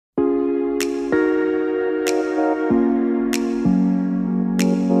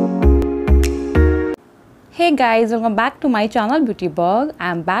Hey guys, welcome back to my channel beauty bug.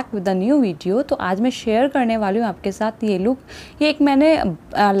 I am back with the new video. तो आज मैं share करने वाली हूँ आपके साथ ये लुक। ये एक मैंने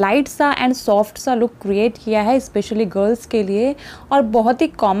लाइट सा एंड सॉफ्ट सा लुक क्रिएट किया है स्पेशली गर्ल्स के लिए, और बहुत ही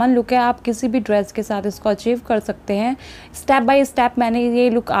कॉमन लुक है। आप किसी भी ड्रेस के साथ इसको अचीव कर सकते हैं। स्टेप बाय स्टेप मैंने ये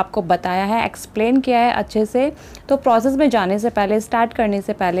लुक आपको बताया है, एक्सप्लेन किया है अच्छे से। तो प्रोसेस में जाने से पहले, स्टार्ट करने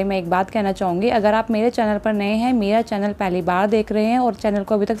से पहले मैं एक बात कहना चाहूँगी। अगर आप मेरे चैनल पर नए हैं, मेरा चैनल पहली बार देख रहे हैं और चैनल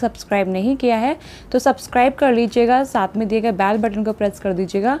को अभी तक सब्सक्राइब नहीं किया है, तो सब्सक्राइब कर लीजिएगा। साथ में दिए गए बेल बटन को प्रेस कर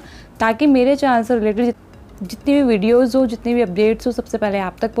दीजिएगा ताकि मेरे चैनल से रिलेटेड जितनी भी वीडियोस हो, जितनी भी अपडेट्स हो, सबसे पहले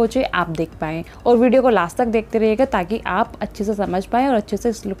आप तक पहुंचे, आप देख पाएँ। और वीडियो को लास्ट तक देखते रहिएगा ताकि आप अच्छे से समझ पाएँ और अच्छे से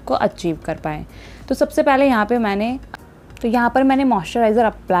इस लुक को अचीव कर पाएँ। तो सबसे पहले यहाँ पर मैंने मॉइस्चराइज़र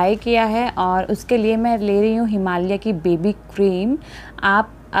अप्लाई किया है और उसके लिए मैं ले रही हूँ हिमालय की बेबी क्रीम।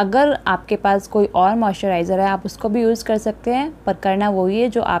 अगर आपके पास कोई और मॉइस्चराइज़र है आप उसको भी यूज़ कर सकते हैं, पर करना वही है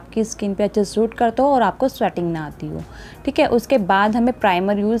जो आपकी स्किन पे अच्छे से सूट करता हो और आपको स्वेटिंग ना आती हो। ठीक है, उसके बाद हमें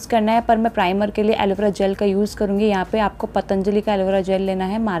प्राइमर यूज़ करना है, पर मैं प्राइमर के लिए एलोवेरा जेल का यूज़ करूँगी। यहाँ पे आपको पतंजलि का एलोवेरा जेल लेना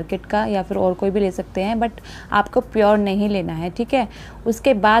है मार्केट का, या फिर और कोई भी ले सकते हैं, बट आपको प्योर नहीं लेना है। ठीक है,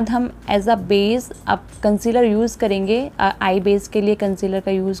 उसके बाद हम एज अ बेस अब कंसीलर यूज़ करेंगे। आई बेस के लिए कंसीलर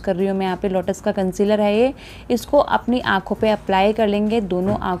का यूज़ कर रही हूँ मैं। यहाँ पे लोटस का कंसीलर है ये। इसको अपनी आँखों पे अप्लाई कर लेंगे,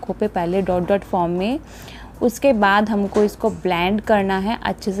 दोनों आँखों पे पहले डॉट डॉट फॉर्म में। उसके बाद हमको इसको ब्लेंड करना है,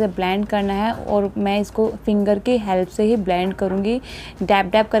 अच्छे से ब्लेंड करना है, और मैं इसको फिंगर की हेल्प से ही ब्लेंड करूँगी।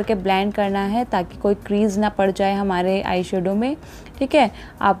 डैप डैप करके ब्लेंड करना है ताकि कोई क्रीज ना पड़ जाए हमारे आई शेडो में। ठीक है,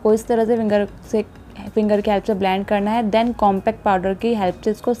 आपको इस तरह से फिंगर की हेल्प से ब्लेंड करना है। देन कॉम्पैक्ट पाउडर की हेल्प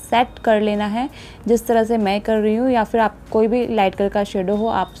से इसको सेट कर लेना है, जिस तरह से मैं कर रही हूँ, या फिर आप कोई भी लाइट कलर का शेडो हो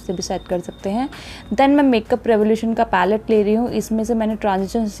आप उससे भी सेट कर सकते हैं। देन मैं मेकअप रेवोल्यूशन का पैलेट ले रही हूँ। इसमें से मैंने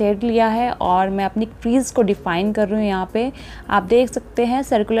ट्रांजिशन शेड लिया है और मैं अपनी क्रीज को डिफाइन कर रही हूँ। यहाँ पे आप देख सकते हैं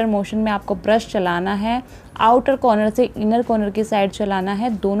सर्कुलर मोशन में आपको ब्रश चलाना है, आउटर कॉर्नर से इनर कॉर्नर की साइड चलाना है,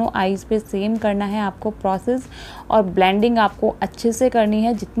 दोनों आईज पे सेम करना है आपको प्रोसेस। और ब्लेंडिंग आपको अच्छे से करनी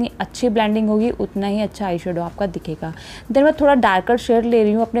है, जितनी अच्छी ब्लेंडिंग होगी उतना ही अच्छा आई शेडो आपका दिखेगा। देन मैं थोड़ा डार्कर शेड ले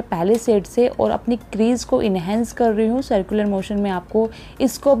रही हूँ अपने पहले शेड से और अपनी क्रीज को इन्हेंस कर रही हूँ सर्कुलर मोशन में। आपको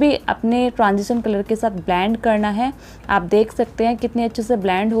इसको भी अपने ट्रांजिशन कलर के साथ ब्लेंड करना है। आप देख सकते हैं कितने अच्छे से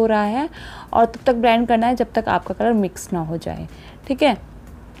ब्लेंड हो रहा है, और तब तक ब्लेंड करना है जब तक आपका कलर मिक्स ना हो जाए। ठीक है,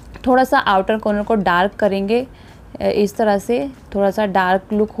 थोड़ा सा आउटर कॉर्नर को डार्क करेंगे इस तरह से, थोड़ा सा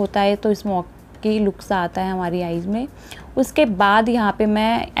डार्क लुक होता है तो स्मोकी लुक सा आता है हमारी आईज़ में। उसके बाद यहाँ पे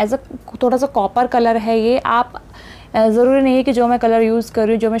मैं थोड़ा सा कॉपर कलर है ये। आप ज़रूरी नहीं है कि जो मैं कलर यूज़ कर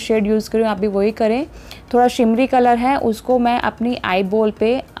रही हूँ, जो मैं शेड यूज़ कर रही हूँ, आप भी वही करें। थोड़ा शिमरी कलर है, उसको मैं अपनी आई बॉल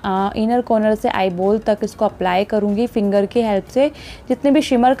पे इनर कॉर्नर से आई बॉल तक इसको अप्लाई करूँगी फिंगर की हेल्प से। जितने भी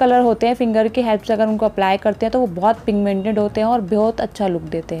शिमर कलर होते हैं फिंगर की हेल्प से अगर उनको अप्लाई करते हैं तो वो बहुत पिगमेंटेड होते हैं और बहुत अच्छा लुक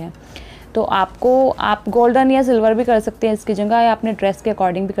देते हैं। तो आप गोल्डन या सिल्वर भी कर सकते हैं इसकी जगह, या अपने ड्रेस के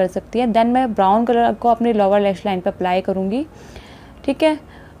अकॉर्डिंग भी कर सकती हैं। देन मैं ब्राउन कलर को अपनी लोअर लैश लाइन पे अप्लाई करूँगी। ठीक है,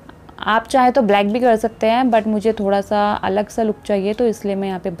 आप चाहे तो ब्लैक भी कर सकते हैं, बट मुझे थोड़ा सा अलग सा लुक चाहिए तो इसलिए मैं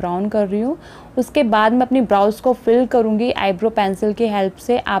यहाँ पे ब्राउन कर रही हूँ। उसके बाद मैं अपनी ब्राउज को फिल करूँगी आईब्रो पेंसिल की हेल्प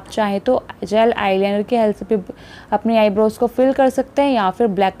से। आप चाहे तो जेल आईलाइनर की हेल्प से भी अपनी आईब्रोज को फिल कर सकते हैं, या फिर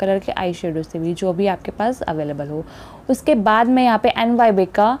ब्लैक कलर के आई शेडो से भी, जो भी आपके पास अवेलेबल हो। उसके बाद मैं यहाँ पे NYB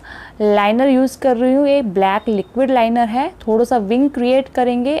का लाइनर यूज़ कर रही हूँ। ये ब्लैक लिक्विड लाइनर है। थोड़ा सा विंग क्रिएट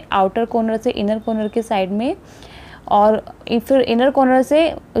करेंगे आउटर कॉर्नर से इनर कॉर्नर के साइड में, और फिर इनर कॉर्नर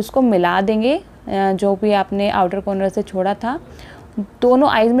से उसको मिला देंगे जो भी आपने आउटर कॉर्नर से छोड़ा था। दोनों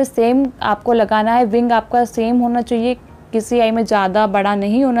आईज में सेम आपको लगाना है। विंग आपका सेम होना चाहिए, किसी आई में ज़्यादा बड़ा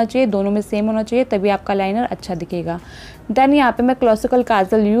नहीं होना चाहिए, दोनों में सेम होना चाहिए, तभी आपका लाइनर अच्छा दिखेगा। देन यहाँ पे मैं क्लासिकल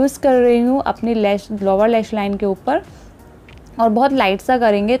काजल यूज़ कर रही हूँ अपनी लोअर लैश लाइन के ऊपर, और बहुत लाइट सा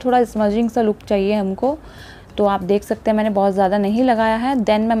करेंगे, थोड़ा स्मजिंग सा लुक चाहिए हमको। तो आप देख सकते हैं मैंने बहुत ज़्यादा नहीं लगाया है।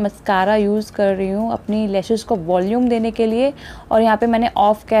 देन मैं मस्कारा यूज़ कर रही हूँ अपनी लैशेज़ को वॉल्यूम देने के लिए, और यहाँ पे मैंने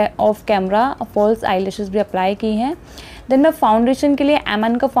of camera false I lashes भी अप्लाई की हैं। देन मैं फाउंडेशन के लिए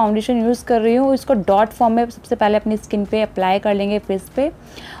MN का फाउंडेशन यूज़ कर रही हूँ। इसको डॉट फॉर्म में सबसे पहले अपनी स्किन पे अप्लाई कर लेंगे, फेस पे।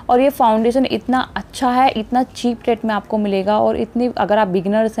 और ये फाउंडेशन इतना अच्छा है, इतना चीप रेट में आपको मिलेगा, और इतनी अगर आप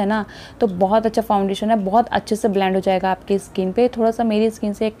बिगनर्स हैं ना तो बहुत अच्छा फाउंडेशन है, बहुत अच्छे से ब्लेंड हो जाएगा आपकी स्किन पे। थोड़ा सा मेरी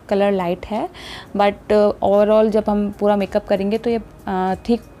स्किन से एक कलर लाइट है, बट ओवरऑल जब हम पूरा मेकअप करेंगे तो ये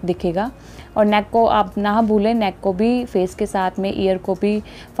ठीक दिखेगा। और नेक को आप ना भूलें, नेक को भी फेस के साथ में ईयर को भी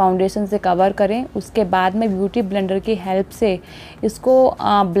फाउंडेशन से कवर करें। उसके बाद मैं ब्यूटी ब्लेंडर की हेल्प से इसको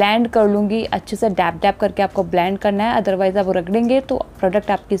ब्लेंड कर लूँगी। अच्छे से डैप डैप करके आपको ब्लेंड करना है, अदरवाइज़ आप रगड़ेंगे तो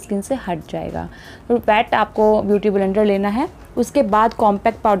प्रोडक्ट आपकी स्किन से हट जाएगा। तो वेट आपको ब्यूटी ब्लेंडर लेना है। उसके बाद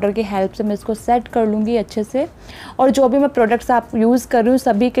कॉम्पैक्ट पाउडर की हेल्प से मैं इसको सेट कर लूँगी अच्छे से। और जो भी मैं प्रोडक्ट्स आप यूज़ कर रही हूँ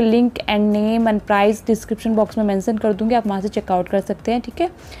सभी के link and name and price description box में मेंशन कर दूँगी, आप वहाँ से चेकआउट कर सकते हैं, ठीक है।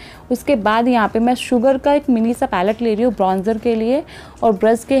 उसके बाद यहाँ पे मैं शुगर का एक मिनी सा पैलेट ले रही हूँ ब्राउन्ज़र के लिए, और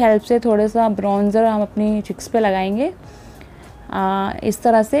ब्रश की हेल्प से थोड़ा सा ब्राउन्ज़र हम अपनी चिक्स पे लगाएंगे इस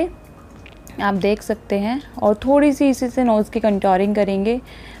तरह से आप देख सकते हैं। और थोड़ी सी इसी से नोज़ की कंटूरिंग करेंगे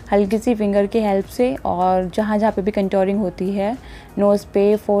हल्की सी फिंगर की हेल्प से। और जहाँ जहाँ पे भी कंटूरिंग होती है नोज़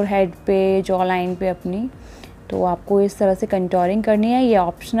पे, फोरहेड पे, जॉ लाइन पे अपनी, तो आपको इस तरह से कंटूरिंग करनी है। ये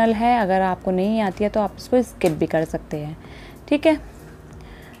ऑप्शनल है, अगर आपको नहीं आती है तो आप इसको स्किप भी कर सकते हैं, ठीक है।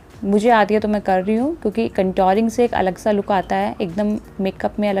 मुझे आती है तो मैं कर रही हूँ, क्योंकि कंटूरिंग से एक अलग सा लुक आता है, एकदम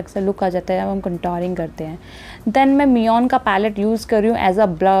मेकअप में अलग सा लुक आ जाता है जब हम कंटूरिंग करते हैं। देन मैं मियोन का पैलेट यूज़ कर रही हूँ एज अ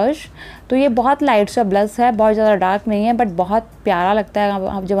ब्लश। तो ये बहुत लाइट सा ब्लश है, बहुत ज़्यादा डार्क नहीं है, बट बहुत प्यारा लगता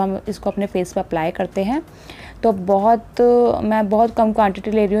है जब हम इसको अपने फेस पर अप्लाई करते हैं। तो मैं बहुत कम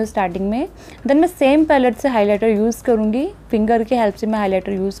क्वांटिटी ले रही हूँ स्टार्टिंग में। देन मैं सेम पैलेट से हाइलाइटर यूज़ करूँगी। फिंगर की हेल्प से मैं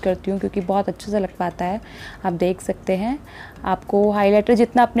हाइलाइटर यूज़ करती हूँ क्योंकि बहुत अच्छे से लग पाता है, आप देख सकते हैं। आपको हाइलाइटर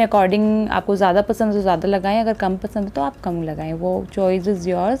जितना अपने अकॉर्डिंग आपको ज़्यादा पसंद है तो ज़्यादा लगाएं, अगर कम पसंद है तो आप कम लगाएं, वो चॉइस इज़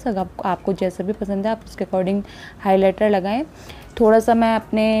योर्स। अगर आपको जैसा भी पसंद है आप उसके अकॉर्डिंग हाइलाइटर लगाएं। थोड़ा सा मैं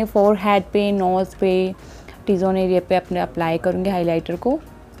अपने फोरहेड पे, नोज़ पे, टी ज़ोन एरिया पे अपने अप्लाई करूँगी हाइलाइटर को।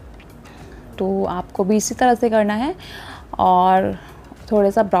 तो आपको भी इसी तरह से करना है। और थोड़ा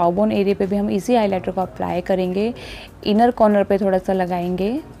सा ब्राउ बोन एरिया पे भी हम इसी हाइलाइटर को अप्लाई करेंगे, इनर कॉर्नर पे थोड़ा सा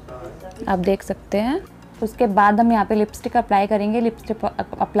लगाएंगे, आप देख सकते हैं। उसके बाद हम यहाँ पे लिपस्टिक अप्लाई करेंगे। लिपस्टिक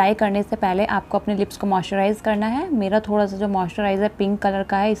अप्लाई करने से पहले आपको अपने लिप्स को मॉइस्चराइज़ करना है। मेरा थोड़ा सा जो मॉइस्चराइज़र पिंक कलर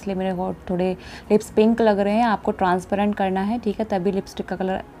का है, इसलिए मेरे थोड़े लिप्स पिंक लग रहे हैं। आपको ट्रांसपेरेंट करना है, ठीक है, तभी लिपस्टिक का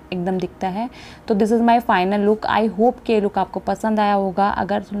कलर एकदम दिखता है। तो this is my final look. I hope कि ये लुक आपको पसंद आया होगा।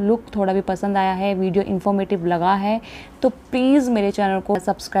 अगर लुक थोड़ा भी पसंद आया है, वीडियो इन्फॉर्मेटिव लगा है, तो प्लीज़ मेरे चैनल को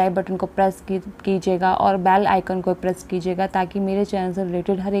सब्सक्राइब बटन को प्रेस कीजिएगा और बेल आइकन को प्रेस कीजिएगा, ताकि मेरे चैनल से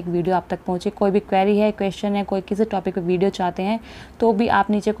रिलेटेड हर एक वीडियो आप तक पहुँचे। कोई भी क्वेरी है, क्वेश्चन है, कोई किसी टॉपिक पर वीडियो चाहते हैं तो भी आप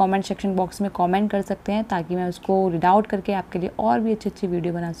नीचे कॉमेंट सेक्शन बॉक्स में कॉमेंट कर सकते हैं, ताकि मैं उसको रीड आउट करके आपके लिए और भी अच्छी अच्छी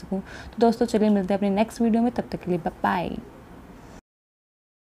वीडियो बना सकूँ। तो दोस्तों चलिए मिलते हैं अपनी नेक्स्ट वीडियो में, तब तक के लिए बाय बाय।